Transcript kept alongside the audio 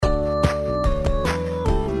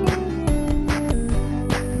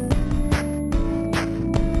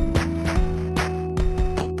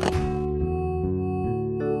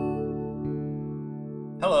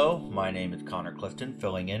Holliston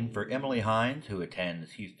filling in for Emily Hines, who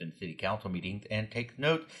attends Houston City Council meetings and takes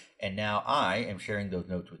notes, and now I am sharing those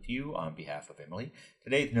notes with you on behalf of Emily.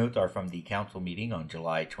 Today's notes are from the council meeting on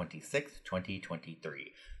July 26,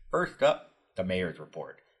 2023. First up, the mayor's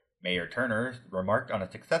report. Mayor Turner remarked on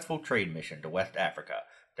a successful trade mission to West Africa.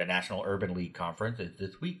 The National Urban League Conference is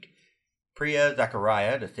this week. Priya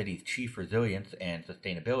Zachariah, the city's chief resilience and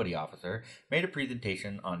sustainability officer, made a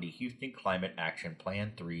presentation on the Houston Climate Action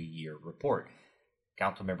Plan 3-year report.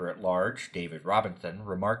 Councilmember at large David Robinson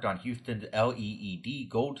remarked on Houston's LEED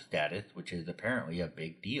gold status, which is apparently a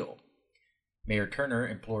big deal. Mayor Turner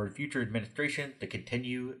implored future administrations to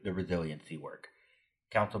continue the resiliency work.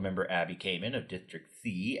 Councilmember Abby Kamen of District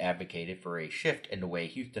C advocated for a shift in the way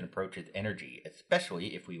Houston approaches energy,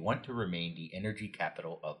 especially if we want to remain the energy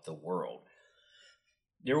capital of the world.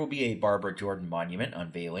 There will be a Barbara Jordan monument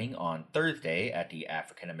unveiling on Thursday at the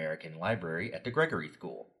African American Library at the Gregory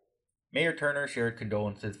School. Mayor Turner shared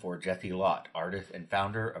condolences for Jesse Lott, artist and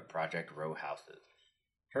founder of Project Row Houses.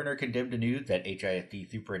 Turner condemned the news that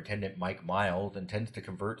HISD Superintendent Mike Miles intends to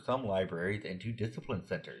convert some libraries into discipline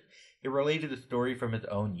centers. He related a story from his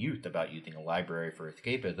own youth about using a library for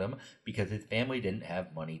escapism because his family didn't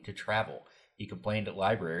have money to travel. He complained that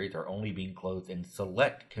libraries are only being closed in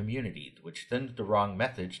select communities, which sends the wrong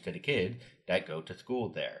message to the kids that go to school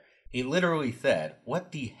there. He literally said,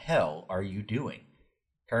 "What the hell are you doing?"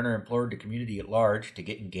 Turner implored the community at large to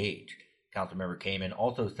get engaged. Councilmember Kamen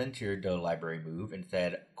also censured the library move and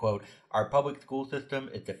said, quote, "Our public school system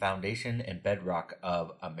is the foundation and bedrock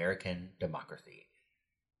of American democracy."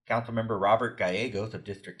 Councilmember Robert Gallegos of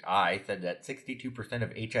District I said that 62%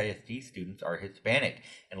 of HISD students are Hispanic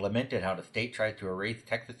and lamented how the state tried to erase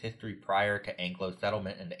Texas history prior to Anglo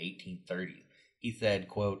settlement in the 1830s. He said,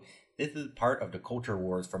 quote, "This is part of the culture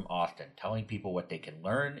wars from Austin, telling people what they can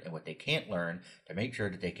learn and what they can't learn to make sure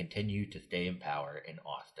that they continue to stay in power in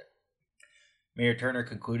Austin." Mayor Turner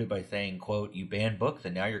concluded by saying, quote, "You banned books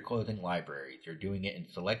and now you're closing libraries. You're doing it in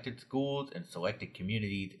selected schools and selected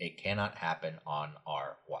communities. It cannot happen on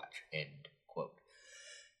our watch," end quote.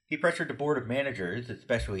 He pressured the Board of Managers,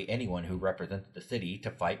 especially anyone who represents the city, to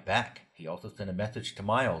fight back. He also sent a message to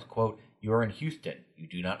Miles, quote, "You are in Houston. You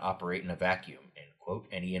do not operate in a vacuum," end quote,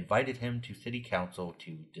 and he invited him to City Council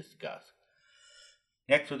to discuss.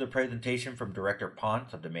 Next was a presentation from Director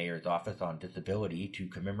Ponce of the Mayor's Office on Disability to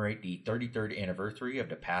commemorate the 33rd anniversary of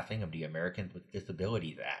the passing of the Americans with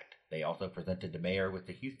Disabilities Act. They also presented the mayor with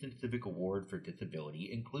the Houston Civic Award for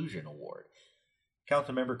Disability Inclusion Award.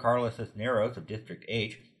 Councilmember Carlos Cisneros of District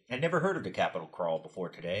H had never heard of the Capitol Crawl before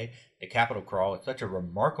today. The Capitol Crawl is such a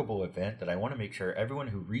remarkable event that I want to make sure everyone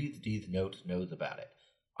who reads these notes knows about it.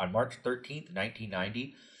 On March 13,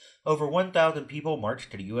 1990, over 1,000 people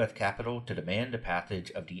marched to the U.S. Capitol to demand the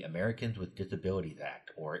passage of the Americans with Disabilities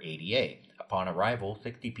Act, or ADA. Upon arrival,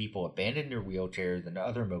 60 people abandoned their wheelchairs and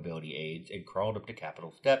other mobility aids and crawled up the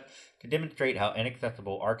Capitol steps to demonstrate how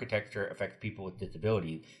inaccessible architecture affects people with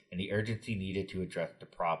disabilities and the urgency needed to address the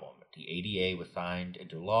problem. The ADA was signed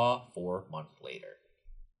into law 4 months later.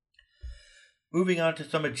 Moving on to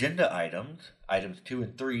some agenda items. Items 2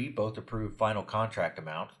 and 3 both approved final contract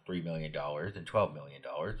amounts, $3 million and $12 million,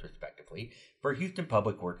 respectively, for Houston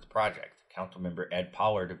Public Works projects. Councilmember Ed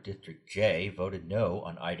Pollard of District J voted no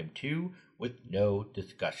on item 2 with no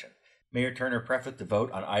discussion. Mayor Turner prefaced the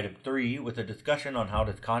vote on item 3 with a discussion on how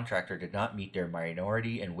this contractor did not meet their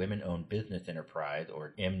Minority and Women-Owned Business Enterprise,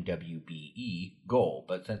 or MWBE, goal,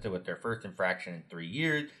 but since it was their first infraction in 3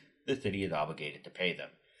 years, the city is obligated to pay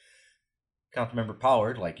them. Councilmember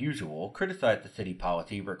Pollard, like usual, criticized the city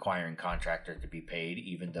policy requiring contractors to be paid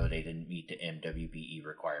even though they didn't meet the MWBE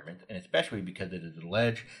requirements, and especially because it is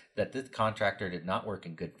alleged that this contractor did not work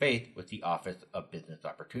in good faith with the Office of Business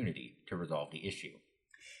Opportunity to resolve the issue.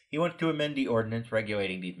 He wants to amend the ordinance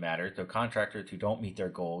regulating these matters so contractors who don't meet their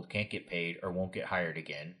goals can't get paid or won't get hired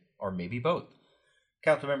again, or maybe both.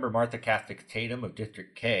 Councilmember Martha Castix Tatum of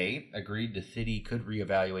District K agreed the city could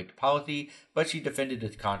reevaluate the policy, but she defended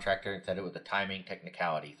this contractor and said it was a timing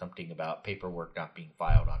technicality, something about paperwork not being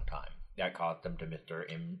filed on time. That caused them to miss their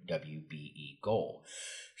MWBE goal.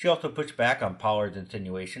 She also pushed back on Pollard's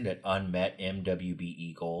insinuation that unmet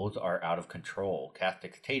MWBE goals are out of control.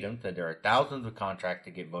 Castix Tatum said there are thousands of contracts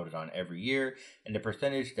that get voted on every year, and the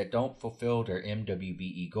percentage that don't fulfill their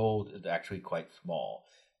MWBE goals is actually quite small.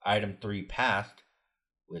 Item 3 passed,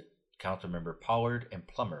 with Councilmember Pollard and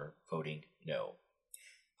Plummer voting no.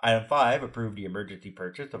 Item 5 approved the emergency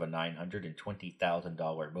purchase of a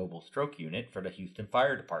 $920,000 mobile stroke unit for the Houston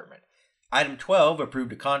Fire Department. Item 12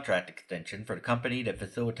 approved a contract extension for the company that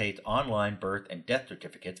facilitates online birth and death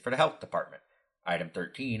certificates for the Health Department. Item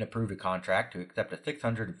 13 approved a contract to accept a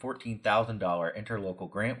 $614,000 interlocal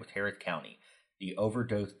grant with Harris County. The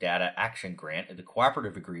Overdose Data Action Grant is a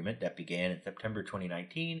cooperative agreement that began in September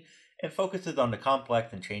 2019 and focuses on the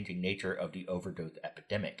complex and changing nature of the overdose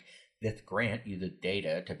epidemic. This grant uses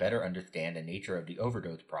data to better understand the nature of the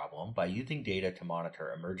overdose problem by using data to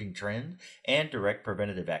monitor emerging trends and direct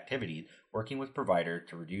preventative activities, working with providers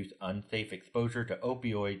to reduce unsafe exposure to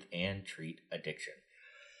opioids and treat addiction.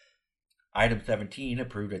 Item 17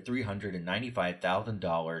 approved a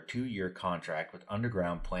 $395,000 two-year contract with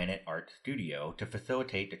Underground Planet Art Studio to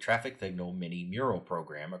facilitate the traffic signal mini mural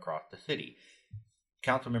program across the city.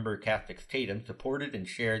 Councilmember Castex Tatum supported and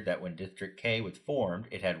shared that when District K was formed,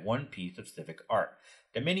 it had one piece of civic art.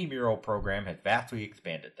 The mini mural program has vastly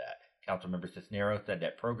expanded that. Councilmember Cisneros said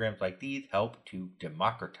that programs like these help to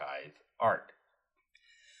democratize art.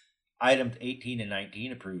 Items 18 and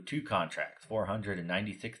 19 approved two contracts,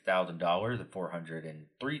 $496,000 and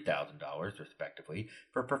 $403,000, respectively,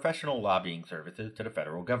 for professional lobbying services to the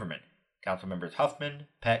federal government. Councilmembers Huffman,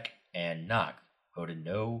 Peck, and Knox voted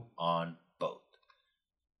no on both.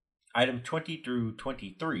 Items 20 through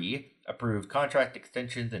 23 approved contract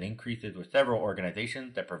extensions and increases with several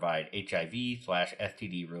organizations that provide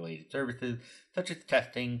HIV/STD related services such as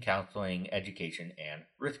testing, counseling, education, and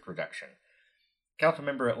risk reduction.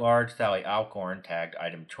 Councilmember at Large Sally Alcorn tagged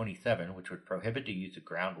item 27, which would prohibit the use of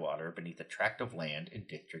groundwater beneath a tract of land in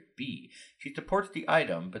District B. She supports the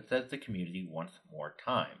item, but says the community wants more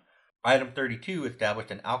time. Item 32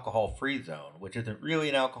 established an alcohol-free zone, which isn't really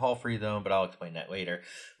an alcohol-free zone, but I'll explain that later,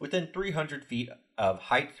 within 300 feet of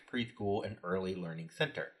Heights Preschool and Early Learning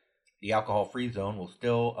Center. The alcohol-free zone will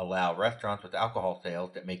still allow restaurants with alcohol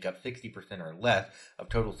sales that make up 60% or less of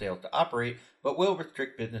total sales to operate, but will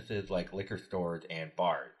restrict businesses like liquor stores and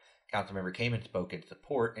bars. Councilmember Kamen spoke in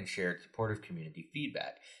support and shared supportive community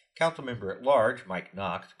feedback. Councilmember at Large, Mike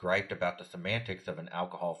Knox, griped about the semantics of an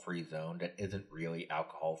alcohol-free zone that isn't really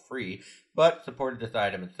alcohol-free, but supported this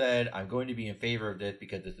item and said, "I'm going to be in favor of this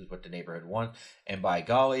because this is what the neighborhood wants, and by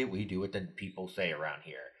golly, we do what the people say around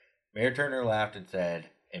here." Mayor Turner laughed and said,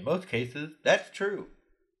 "In most cases, that's true."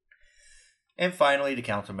 And finally, to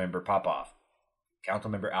Councilmember Popoff.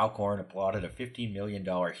 Councilmember Alcorn applauded a $15 million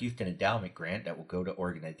Houston Endowment grant that will go to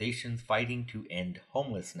organizations fighting to end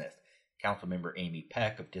homelessness. Councilmember Amy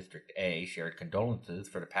Peck of District A shared condolences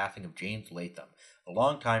for the passing of James Latham, a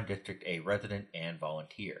longtime District A resident and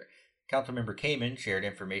volunteer. Councilmember Kamen shared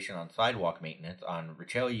information on sidewalk maintenance on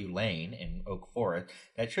Richelieu Lane in Oak Forest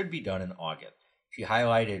that should be done in August. She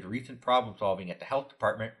highlighted recent problem solving at the health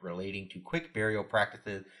department relating to quick burial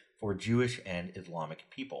practices for Jewish and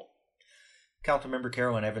Islamic people. Councilmember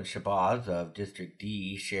Carolyn Evans Shabazz of District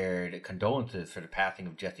D shared condolences for the passing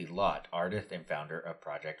of Jesse Lott, artist and founder of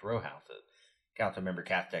Project Row Houses. Councilmember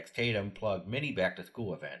Castex Tatum plugged many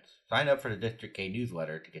back-to-school events. Sign up for the District K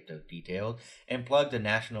newsletter to get those details, and plugged the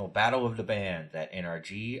National Battle of the Bands at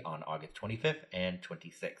NRG on August 25th and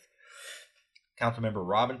 26th. Councilmember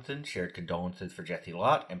Robinson shared condolences for Jesse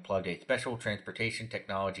Lott and plugged a special transportation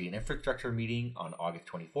technology and infrastructure meeting on August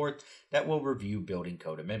 24th that will review building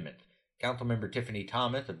code amendments. Councilmember Tiffany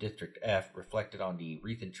Thomas of District F reflected on the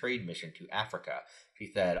recent trade mission to Africa. She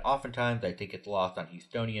said, "Oftentimes I think it's lost on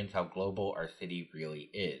Houstonians how global our city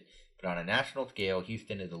really is. But on a national scale,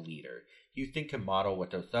 Houston is a leader. Houston can model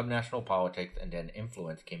what those subnational politics and then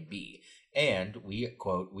influence can be. And we,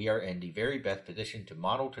 quote, we are in the very best position to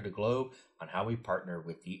model to the globe on how we partner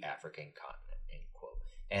with the African continent," end quote.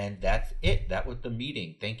 And that's it. That was the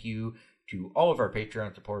meeting. Thank you to all of our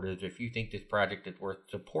Patreon supporters. If you think this project is worth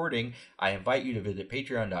supporting, I invite you to visit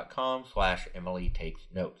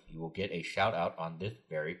patreon.com/EmilyTakesNotes. You will get a shout out on this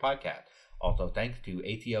very podcast. Also, thanks to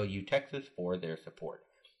ACLU Texas for their support.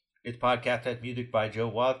 This podcast has music by Joe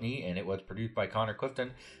Wozni, and it was produced by Connor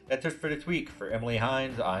Clifton. That's it for this week. For Emily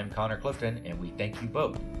Hines, I'm Connor Clifton, and we thank you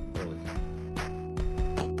both for listening.